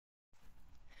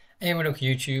Hey, what up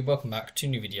YouTube, welcome back to a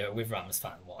new video with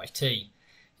Fan YT.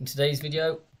 In today's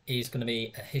video is going to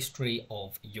be a history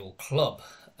of your club.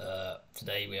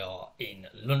 Today we are in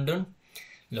London,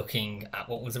 looking at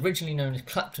what was originally known as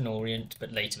Clapton Orient,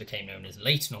 but later became known as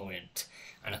Leyton Orient,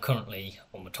 and are currently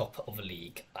on the top of the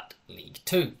league at League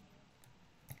 2.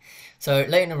 So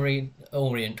Leyton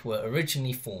Orient were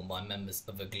originally formed by members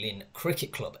of the Glyn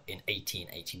Cricket Club in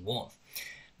 1881.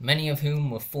 Many of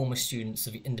whom were former students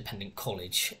of the Independent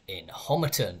College in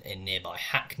Homerton in nearby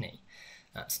Hackney.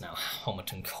 That's now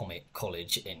Homerton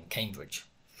College in Cambridge.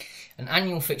 An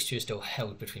annual fixture is still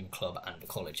held between the club and the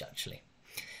college actually.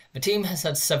 The team has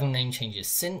had several name changes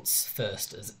since,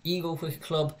 first as Eagle Cricket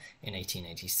Club in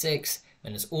 1886,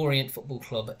 then as Orient Football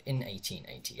Club in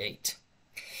 1888.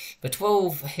 The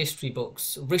 12 history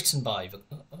books written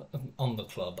on the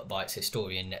club by its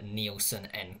historian Nielsen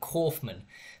N. Kaufman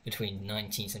between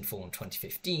 1974 and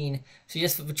 2015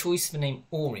 suggest that the choice of the name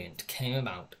Orient came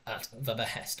about at the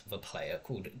behest of a player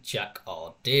called Jack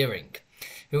R. Deering,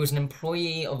 who was an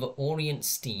employee of the Orient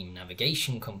Steam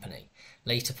Navigation Company,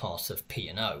 later part of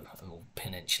P&O,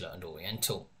 Peninsula and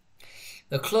Oriental.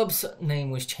 The club's name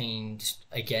was changed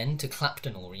again to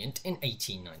Clapton Orient in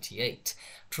 1898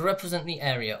 to represent the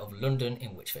area of London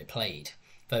in which they played,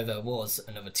 though there was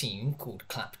another team called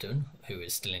Clapton, who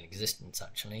is still in existence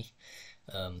actually,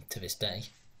 to this day.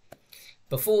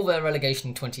 Before their relegation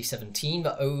in 2017,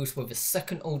 the O's were the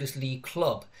second oldest league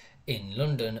club in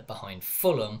London behind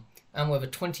Fulham, and were the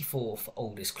 24th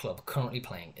oldest club currently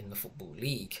playing in the Football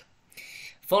League.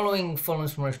 Following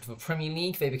Fulham's promotion to the Premier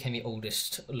League, they became the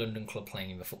oldest London club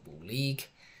playing in the Football League,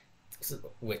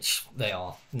 which they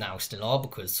are now still are,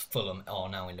 because Fulham are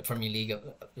now in the Premier League at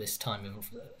this time of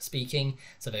speaking,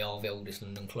 so they are the oldest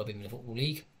London club in the Football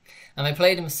League. And they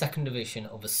played in the second division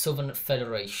of the Southern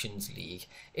Federations League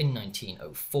in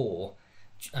 1904,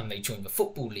 and they joined the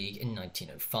Football League in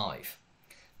 1905.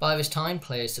 By this time,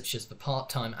 players such as the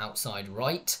part-time outside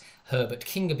right, Herbert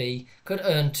Kingerby, could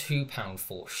earn £2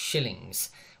 4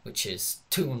 shillings, which is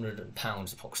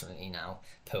 £200 approximately now,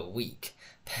 per week,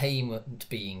 payment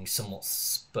being somewhat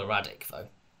sporadic though.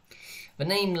 The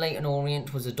name Leyton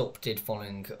Orient was adopted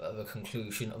following the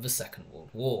conclusion of the Second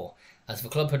World War, as the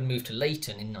club had moved to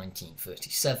Leyton in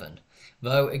 1937,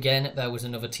 though again there was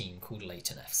another team called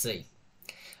Leyton FC.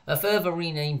 A further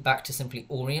rename back to simply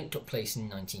Orient took place in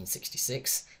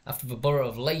 1966, after the borough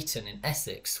of Leyton in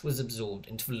Essex was absorbed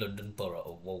into the London borough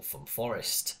of Waltham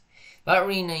Forest. That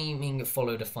renaming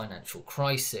followed a financial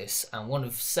crisis, and one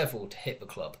of several to hit the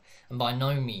club, and by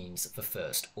no means the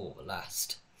first or the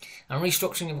last. And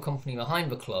restructuring of the company behind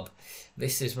the club,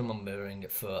 this is remembering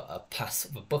for a Pass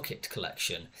the Bucket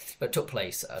collection that took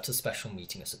place at a special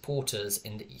meeting of supporters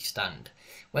in the East End,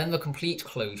 when the complete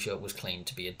closure was claimed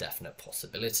to be a definite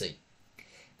possibility.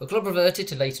 The club reverted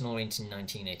to Leyton Orient in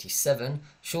 1987,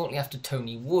 shortly after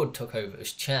Tony Wood took over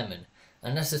as chairman,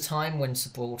 and at a time when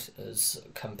supporters'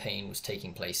 campaign was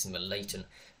taking place in the Leyton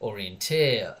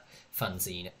Orienteer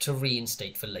fanzine to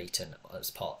reinstate the Leyton as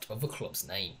part of the club's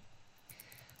name.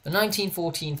 The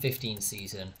 1914-15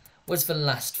 season was the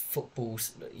last football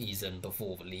season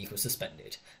before the league was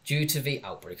suspended due to the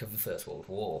outbreak of the First World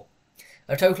War.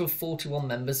 A total of 41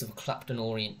 members of the Clapton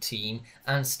Orient team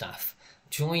and staff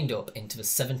joined up into the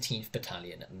 17th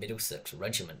Battalion Middlesex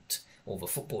Regiment, or the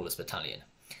Footballers Battalion,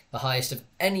 the highest of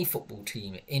any football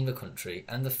team in the country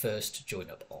and the first to join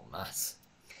up en masse.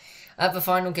 At the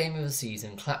final game of the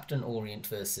season, Clapton Orient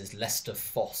versus Leicester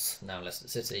Fosse, now Leicester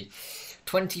City,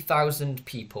 20,000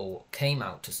 people came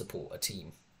out to support a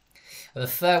team. The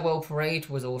farewell parade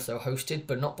was also hosted,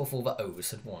 but not before the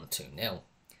O's had won 2-0.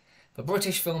 The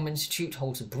British Film Institute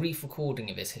holds a brief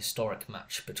recording of this historic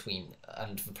match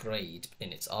and the parade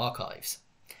in its archives.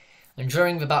 And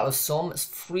during the Battle of Somme,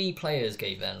 3 players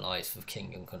gave their lives for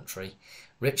king and country: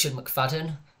 Richard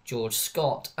McFadden, George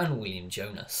Scott and William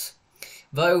Jonas.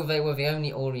 Though they were the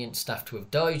only Orient staff to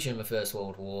have died during the First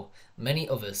World War, many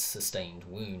others sustained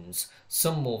wounds,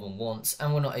 some more than once,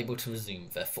 and were not able to resume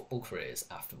their football careers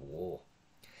after the war.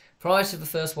 Prior to the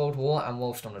First World War, and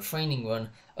whilst on a training run,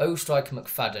 O striker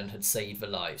McFadden had saved the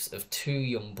lives of 2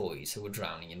 young boys who were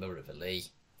drowning in the River Lee.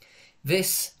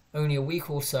 This only a week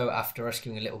or so after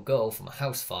rescuing a little girl from a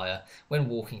house fire when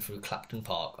walking through Clapton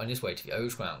Park on his way to the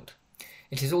O's ground.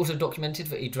 It is also documented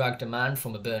that he dragged a man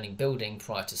from a burning building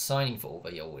prior to signing for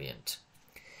the Orient.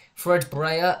 Fred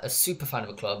Breyer, a super fan of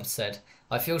the club, said,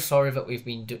 "I feel sorry that we've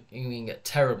been doing it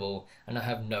terrible and I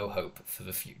have no hope for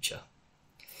the future."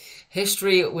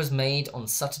 History was made on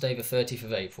Saturday the 30th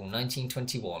of April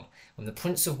 1921 when the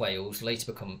Prince of Wales,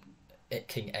 later become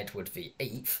King Edward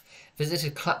VIII,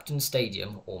 visited Clapton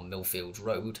Stadium, or Millfield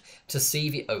Road, to see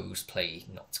the O's play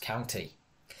Notts County.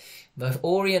 The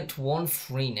Orient won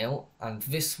 3-0, and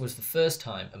this was the first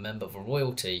time a member of the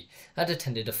royalty had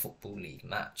attended a Football League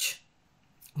match.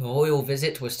 The royal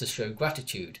visit was to show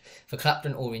gratitude for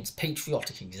Clapton Orient's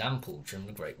patriotic example during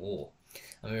the Great War,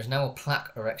 and there is now a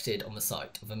plaque erected on the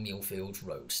site of the Millfield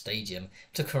Road Stadium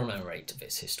to commemorate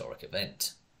this historic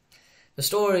event. The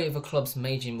story of the club's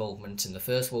major involvement in the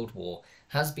First World War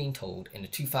has been told in a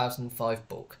 2005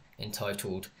 book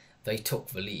entitled They Took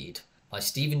the Lead by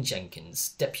Stephen Jenkins,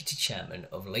 Deputy Chairman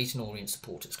of Leyton Orient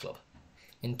Supporters Club.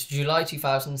 In July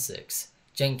 2006,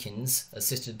 Jenkins,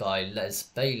 assisted by Les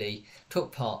Bailey,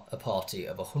 took a party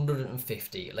of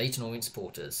 150 Leyton Orient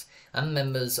supporters and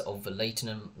members of the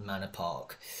Leyton Manor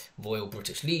Park Royal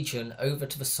British Legion over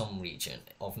to the Somme region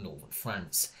of northern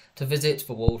France to visit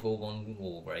the World War I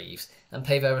war graves and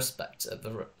pay their respects at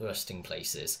the resting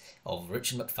places of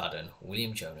Richard McFadden,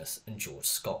 William Jonas and George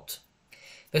Scott.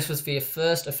 This was the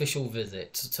first official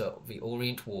visit to the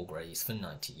Orient war graves for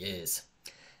 90 years.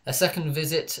 A second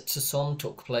visit to Somme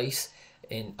took place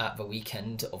at the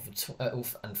weekend of the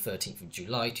 12th and 13th of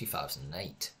July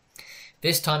 2008.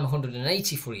 This time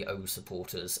 183 O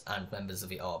supporters and members of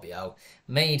the RBL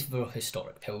made the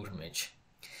historic pilgrimage.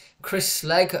 Chris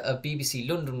Slegg, a BBC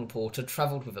London reporter,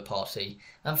 travelled with the party,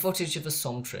 and footage of the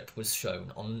Somme trip was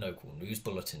shown on local news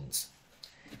bulletins.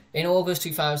 In August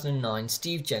 2009,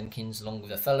 Steve Jenkins, along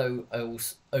with a fellow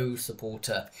O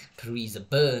supporter Teresa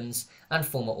Burns and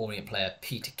former Orient player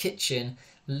Peter Kitchen,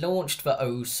 launched the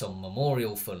O Somme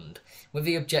Memorial Fund with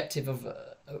the objective of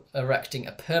erecting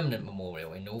a permanent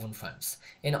memorial in northern France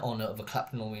in honour of the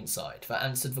Clapton Orient side that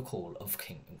answered the call of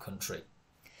King and Country.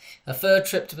 A third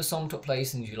trip to the Somme took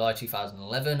place in July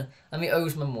 2011, and the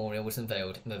O's memorial was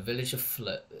unveiled in the village of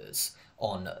Fleurs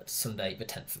on Sunday the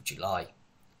 10th of July.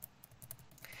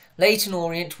 Leyton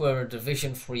Orient were a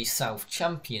Division 3 South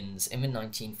champions in the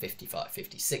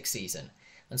 1955-56 season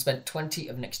and spent 20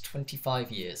 of the next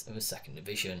 25 years in the second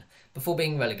division before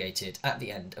being relegated at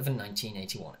the end of the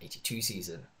 1981-82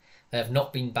 season. They have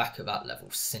not been back at that level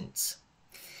since.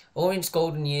 Orient's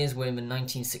golden years were in the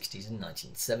 1960s and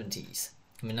 1970s.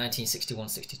 In the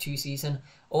 1961-62 season,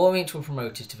 Orient were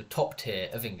promoted to the top tier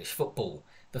of English football,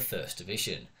 the First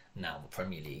Division, now the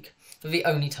Premier League, for the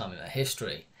only time in their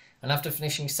history. And after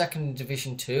finishing second in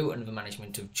Division 2 under the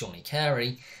management of Johnny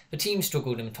Carey, the team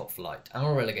struggled in the top flight and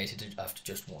were relegated after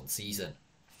just one season.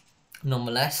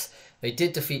 Nonetheless, they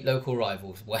did defeat local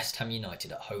rivals West Ham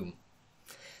United at home.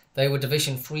 They were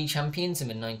Division 3 champions in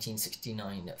the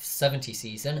 1969-70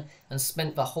 season and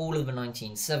spent the whole of the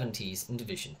 1970s in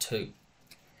Division 2.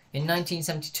 In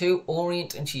 1972,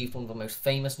 Orient achieved one of the most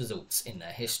famous results in their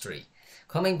history,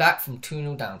 coming back from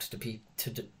 2-0 down to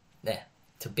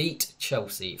beat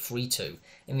Chelsea 3-2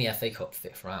 in the FA Cup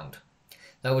 5th round.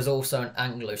 There was also an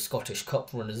Anglo-Scottish Cup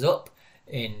runners-up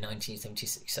in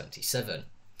 1976-77.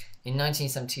 In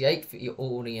 1978, the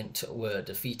Orient were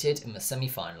defeated in the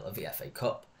semi-final of the FA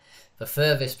Cup, the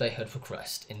furthest they had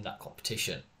progressed in that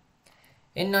competition.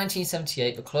 In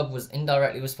 1978, the club was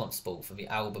indirectly responsible for the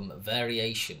album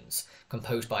Variations,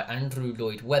 composed by Andrew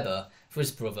Lloyd Webber for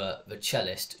his brother, the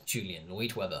cellist Julian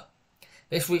Lloyd Webber.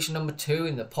 This reached number 2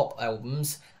 in the pop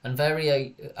albums and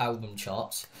album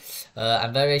charts,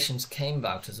 and Variations came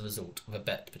about as a result of a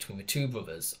bet between the two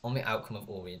brothers on the outcome of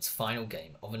Orient's final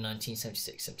game of the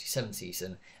 1976-77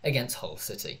 season against Hull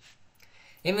City.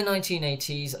 In the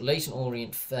 1980s, Leyton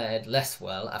Orient fared less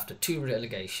well after 2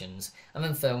 relegations and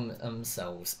then found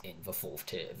themselves in the 4th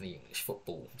tier of the English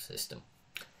football system.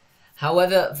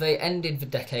 However, they ended the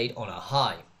decade on a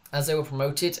high, as they were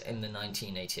promoted in the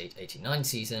 1988-89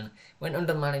 season, when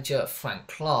under manager Frank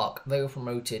Clark they were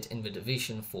promoted in the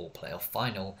Division 4 playoff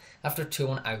final after a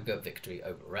 2-1 aggregate victory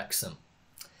over Wrexham.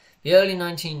 The early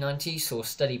 1990s saw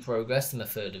steady progress in the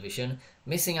 3rd Division,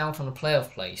 missing out on a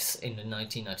playoff place in the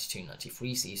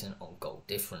 1992-93 season on goal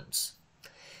difference.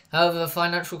 However, the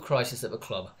financial crisis at the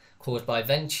club, caused by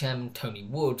then-chairman Tony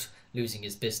Wood losing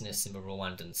his business in the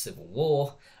Rwandan Civil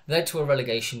War, led to a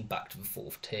relegation back to the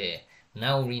 4th tier,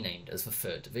 now renamed as the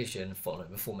 3rd Division following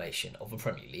the formation of the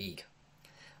Premier League.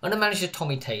 Under manager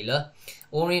Tommy Taylor,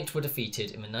 Orient were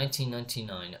defeated in the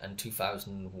 1999 and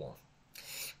 2001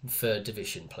 3rd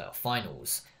Division playoff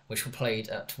finals, which were played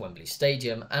at Wembley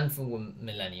Stadium and the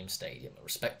Millennium Stadium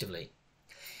respectively.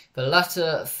 The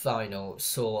latter final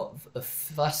saw the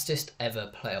fastest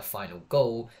ever playoff final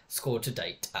goal scored to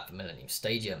date at the Millennium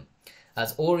Stadium,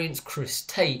 as Orient's Chris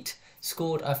Tate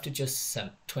scored after just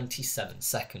 27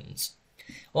 seconds.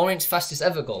 Orient's fastest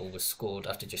ever goal was scored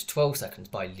after just 12 seconds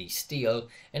by Lee Steele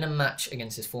in a match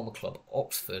against his former club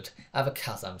Oxford at the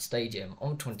Kazan Stadium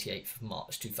on 28th of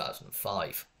March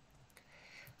 2005.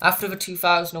 After the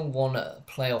 2001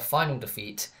 playoff final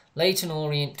defeat, Leyton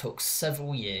Orient took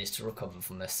several years to recover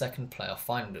from their second playoff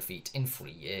final defeat in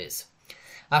 3 years.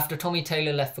 After Tommy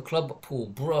Taylor left the club, Paul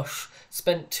Brush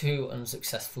spent 2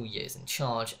 unsuccessful years in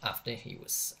charge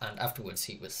afterwards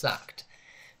he was sacked.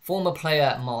 Former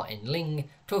player Martin Ling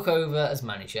took over as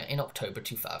manager in October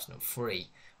 2003,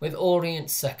 with Orient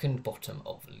second bottom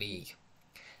of the league.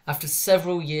 After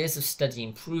several years of steady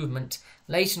improvement,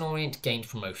 Leyton Orient gained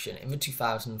promotion in the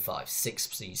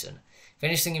 2005-06 season,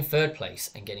 finishing in 3rd place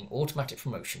and getting automatic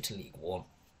promotion to League One.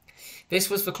 This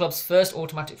was the club's first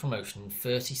automatic promotion in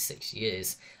 36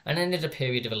 years and ended a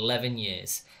period of 11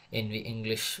 years in the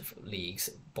English League's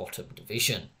bottom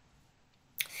division.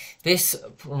 This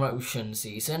promotion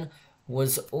season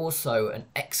was also an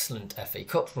excellent FA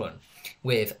Cup run,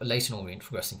 with Leyton Orient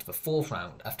progressing to the 4th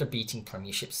round after beating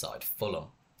Premiership side Fulham.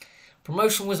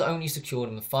 Promotion was only secured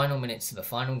in the final minutes of the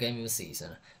final game of the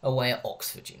season, away at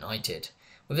Oxford United,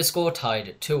 with the score tied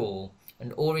at 2-2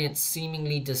 and Orient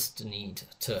seemingly destined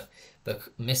to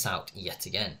miss out yet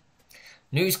again.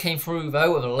 News came through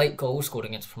though of a late goal scored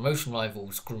against promotion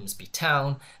rivals Grimsby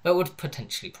Town that would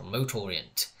potentially promote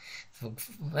Orient.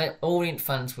 Orient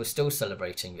fans were still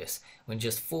celebrating this when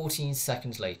just 14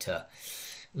 seconds later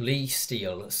Lee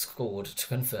Steele scored to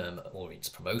confirm Orient's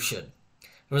promotion.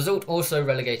 The result also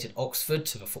relegated Oxford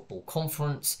to the Football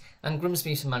Conference, and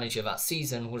Grimsby's manager that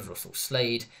season was Russell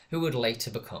Slade, who would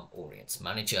later become Orient's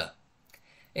manager.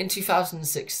 In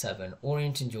 2006-07,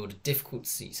 Orient endured a difficult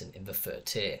season in the 3rd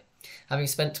tier, having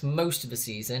spent most of the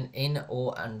season in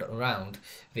or and around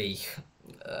the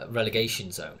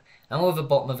relegation zone, and were at the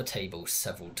bottom of the table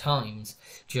several times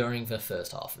during the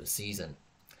first half of the season.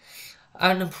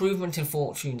 An improvement in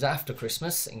fortunes after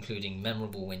Christmas, including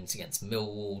memorable wins against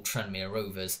Millwall, Tranmere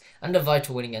Rovers, and a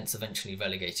vital win against eventually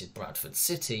relegated Bradford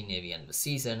City near the end of the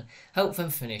season, helped them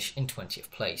finish in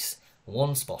 20th place,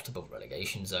 1 spot above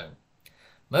relegation zone.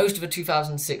 Most of the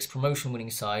 2006 promotion-winning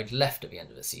side left at the end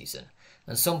of the season,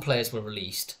 and some players were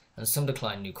released, and some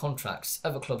declined new contracts.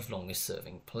 At the club's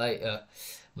longest-serving player,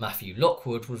 Matthew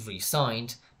Lockwood, was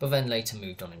re-signed, but then later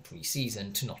moved on in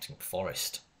pre-season to Nottingham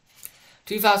Forest.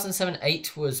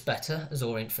 2007-08 was better, as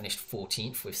Orient finished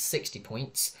 14th with 60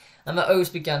 points, and the O's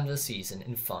began the season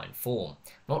in fine form,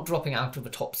 not dropping out of the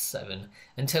top 7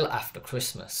 until after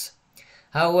Christmas.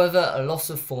 However, a loss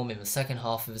of form in the second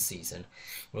half of the season,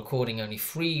 recording only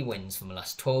 3 wins from the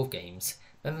last 12 games,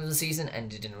 meant that the season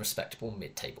ended in a respectable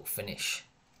mid-table finish.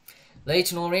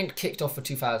 Leyton Orient kicked off the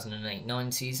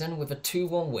 2008-09 season with a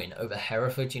 2-1 win over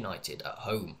Hereford United at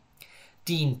home.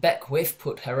 Dean Beckwith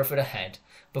put Hereford ahead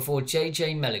before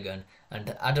JJ Melligan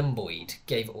and Adam Boyd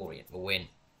gave Orient the win.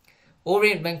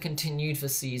 Orient then continued the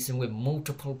season with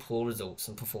multiple poor results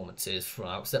and performances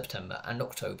throughout September and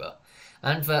October,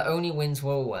 and their only wins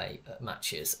were away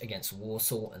matches against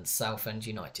Walsall and Southend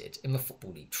United in the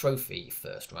Football League Trophy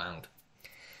first round.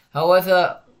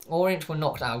 However, Orient were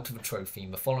knocked out of the trophy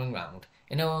in the following round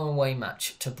in an away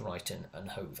match to Brighton and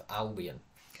Hove Albion.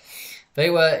 They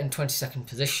were in 22nd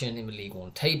position in the League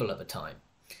One table at the time,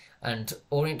 and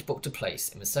Orient booked a place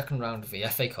in the second round of the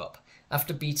FA Cup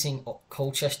after beating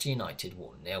Colchester United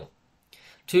 1-0.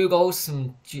 2 goals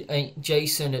from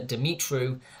Jason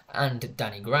Dimitru and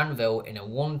Danny Granville in a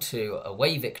 1-2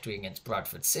 away victory against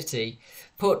Bradford City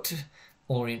put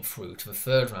Orient through to the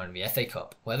third round of the FA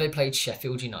Cup, where they played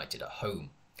Sheffield United at home.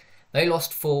 They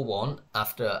lost 4-1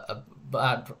 after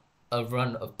a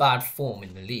run of bad form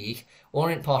in the league.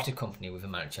 Orient parted company with the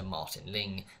manager Martin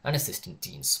Ling and assistant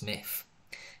Dean Smith.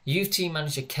 Youth team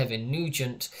manager Kevin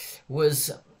Nugent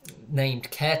was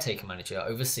named caretaker manager,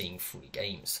 overseeing 3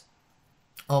 games.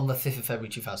 On the 5th of February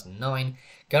 2009,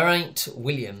 Geraint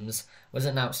Williams was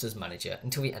announced as manager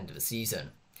until the end of the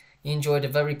season. He enjoyed a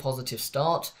very positive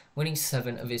start, winning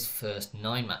 7 of his first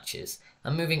 9 matches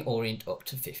and moving Orient up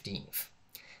to 15th.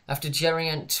 After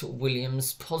Geraint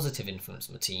Williams' positive influence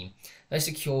on the team, they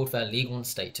secured their League One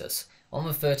status on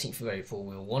the 13th of April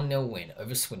with a 1-0 win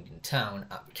over Swindon Town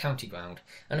at the County Ground,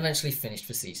 and eventually finished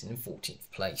the season in 14th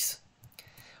place.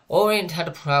 Orient had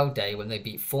a proud day when they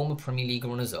beat former Premier League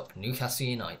runners-up Newcastle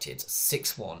United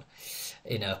 6-1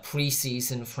 in a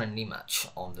pre-season friendly match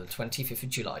on the 25th of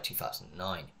July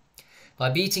 2009. By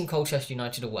beating Colchester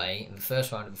United away in the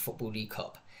first round of the Football League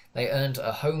Cup, they earned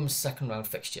a home second-round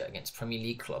fixture against Premier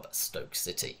League club Stoke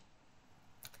City.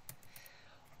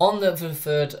 On the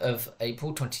 3rd of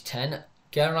April 2010,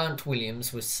 Geraint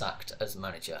Williams was sacked as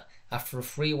manager after a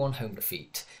 3-1 home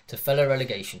defeat to fellow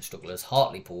relegation strugglers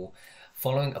Hartlepool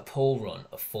following a poor run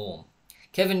of form.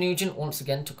 Kevin Nugent once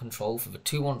again took control for the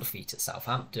 2-1 defeat at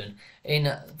Southampton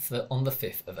on the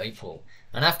 5th of April,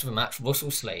 and after the match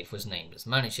Russell Slade was named as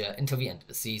manager until the end of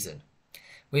the season.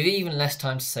 With even less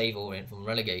time to save Orient from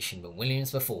relegation than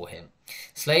Williams before him,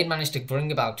 Slade managed to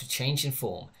bring about a change in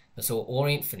form that saw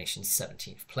Orient finish in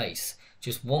 17th place,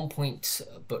 just 1 point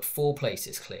but 4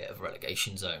 places clear of the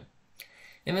relegation zone.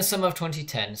 In the summer of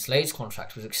 2010, Slade's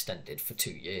contract was extended for 2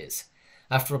 years.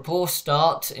 After a poor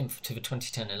start to the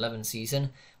 2010-11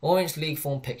 season, Orient's league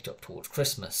form picked up towards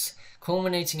Christmas,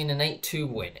 culminating in an 8-2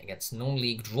 win against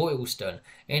non-league Royalston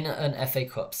in an FA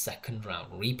Cup second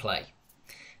round replay.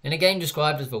 In a game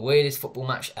described as the weirdest football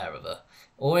match ever,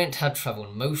 Orient had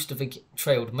trailed most of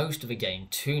the game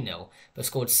 2-0, but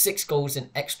scored 6 goals in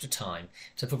extra time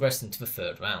to progress into the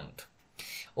third round.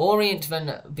 Orient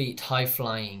then beat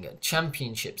high-flying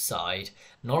Championship side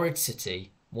Norwich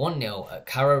City 1-0 at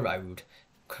Carrow Road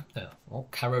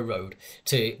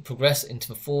to progress into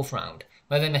the fourth round,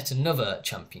 where they met another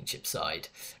Championship side,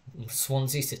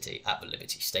 Swansea City, at the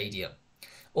Liberty Stadium.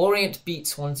 Orient beat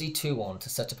Swansea 2-1 to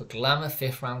set up a glamour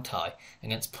 5th round tie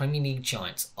against Premier League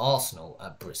giants Arsenal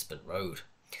at Brisbane Road,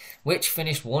 which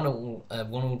finished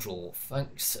 1-1 draw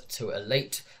thanks to a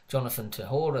late Jonathan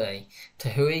Tahui,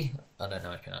 I don't know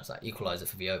how to pronounce that, equaliser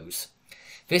for the O's.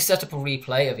 This set up a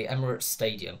replay of the Emirates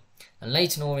Stadium, and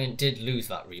Leyton Orient did lose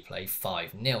that replay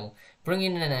 5-0,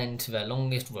 bringing an end to their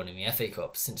longest run in the FA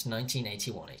Cup since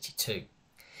 1981-82.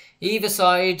 Either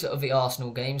side of the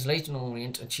Arsenal games, Leyton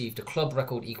Orient achieved a club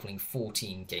record equalling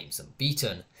 14 games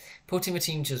unbeaten, putting the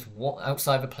team just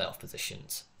outside the playoff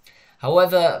positions.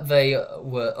 However, they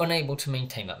were unable to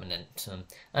maintain that momentum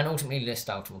and ultimately missed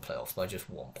out on the playoffs by just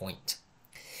 1 point.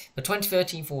 The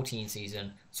 2013-14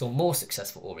 season saw more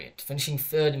successful Orient, finishing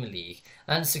third in the league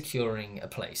and securing a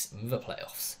place in the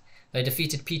playoffs. They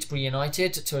defeated Peterborough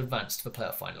United to advance to the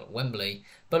playoff final at Wembley,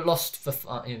 but lost the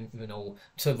final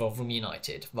to Rotherham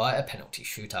United via a penalty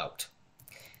shootout.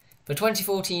 The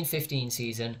 2014-15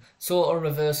 season saw a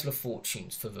reversal of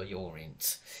fortunes for the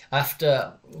Orient,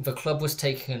 after the club was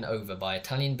taken over by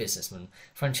Italian businessman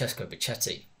Francesco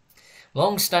Bichetti.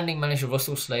 Long-standing manager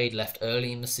Russell Slade left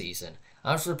early in the season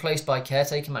and was replaced by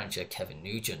caretaker manager Kevin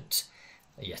Nugent,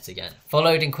 yet again,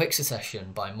 followed in quick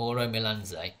succession by Mauro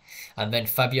Milanze and then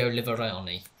Fabio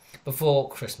Liverani before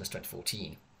Christmas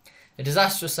 2014. A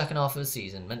disastrous second half of the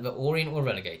season meant that Orient were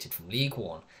relegated from League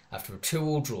One after a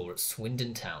 2-2 draw at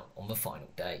Swindon Town on the final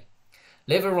day.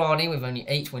 Liverani, with only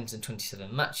 8 wins in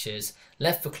 27 matches,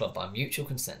 left the club by mutual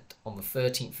consent on the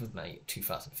 13th of May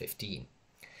 2015.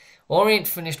 Orient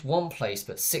finished 1 place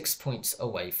but 6 points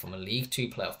away from a League Two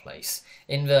playoff place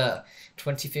in the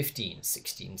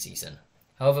 2015-16 season.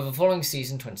 However, the following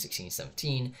season,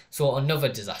 2016-17, saw another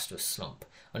disastrous slump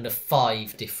under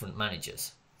 5 different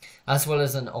managers, as well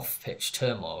as an off-pitch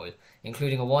turmoil,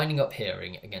 including a winding-up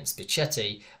hearing against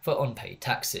Bichetti for unpaid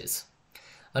taxes.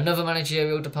 Another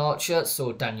managerial departure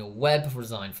saw Daniel Webb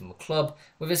resign from the club,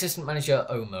 with assistant manager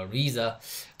Omar Riza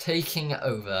taking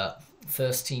over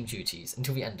first-team duties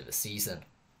until the end of the season.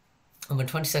 On the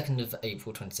 22nd of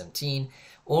April 2017,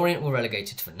 Orient were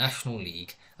relegated to the National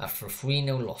League after a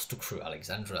 3-0 loss to Crewe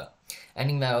Alexandra,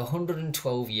 ending their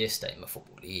 112-year stay in the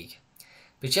Football League.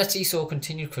 Bichetti saw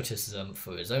continued criticism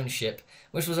for his ownership,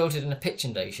 which resulted in a pitch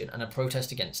invasion and a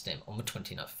protest against him on the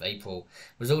 29th of April,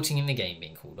 resulting in the game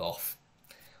being called off.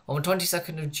 On the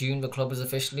 22nd of June, the club was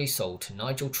officially sold to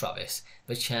Nigel Travis,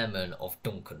 the chairman of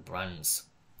Duncan Brands.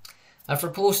 After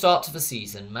a poor start to the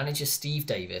season, manager Steve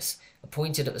Davis,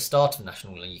 appointed at the start of the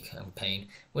National League campaign,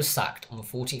 was sacked on the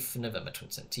 14th of November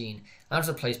 2017 and was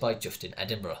replaced by Justin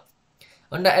Edinburgh.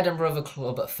 Under Edinburgh, the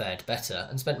club fared better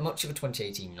and spent much of the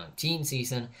 2018-19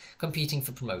 season competing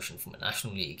for promotion from the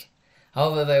National League.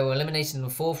 However, they were eliminated in the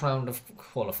 4th round of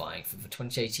qualifying for the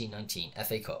 2018-19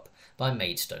 FA Cup by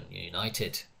Maidstone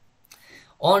United.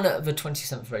 On the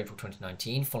 27th of April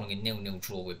 2019, following a 0-0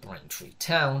 draw with Braintree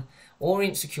Town,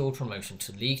 Orient secured promotion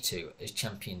to League Two as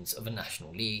champions of the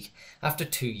National League after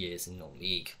 2 years in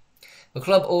non-league. The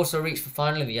club also reached the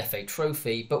final of the FA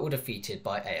Trophy but were defeated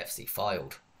by AFC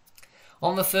Fylde.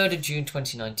 On the 3rd of June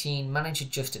 2019, manager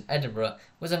Justin Edinburgh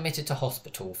was admitted to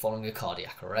hospital following a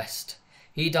cardiac arrest.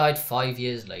 He died 5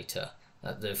 years later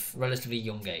at the relatively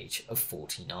young age of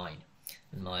 49.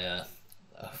 And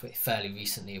fairly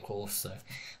recently, of course, so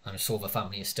I'm sure the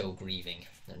family is still grieving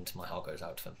and my heart goes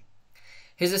out to them.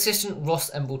 His assistant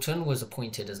Ross Embleton was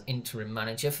appointed as interim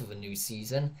manager for the new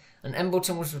season, and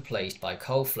Embleton was replaced by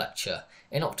Carl Fletcher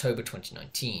in October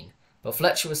 2019, but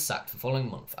Fletcher was sacked the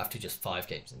following month after just 5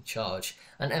 games in charge,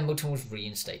 and Embleton was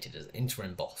reinstated as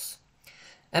interim boss.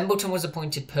 Embleton was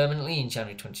appointed permanently in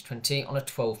January 2020 on a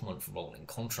 12-month rolling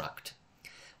contract.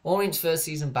 Orient's first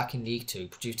season back in League Two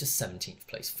produced a 17th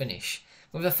place finish,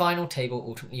 with the final table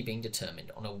ultimately being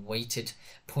determined on a weighted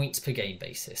points per game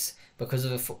basis because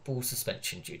of a football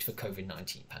suspension due to the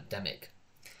COVID-19 pandemic.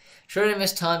 During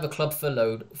this time, the club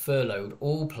furloughed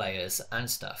all players and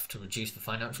staff to reduce the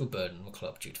financial burden on the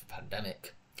club due to the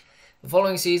pandemic. The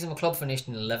following season, the club finished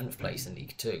in 11th place in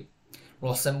League Two.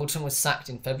 Ross Embleton was sacked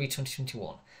in February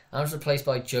 2021 and was replaced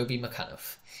by Joby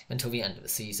McAnuff until the end of the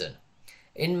season.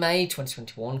 In May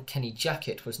 2021, Kenny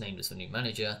Jackett was named as the new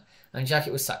manager, and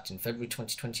Jackett was sacked in February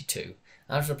 2022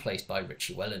 and was replaced by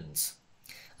Richie Wellens.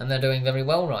 And they're doing very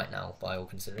well right now, by all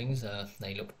considerings.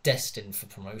 They look destined for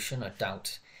promotion. I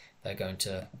doubt they're going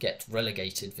to get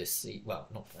relegated this season. Well,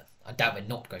 I doubt they're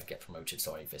not going to get promoted,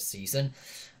 this season.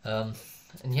 And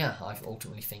yeah, I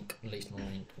ultimately think Leyton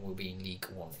Orient will be in League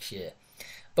One this year.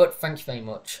 But thank you very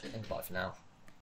much, and bye for now.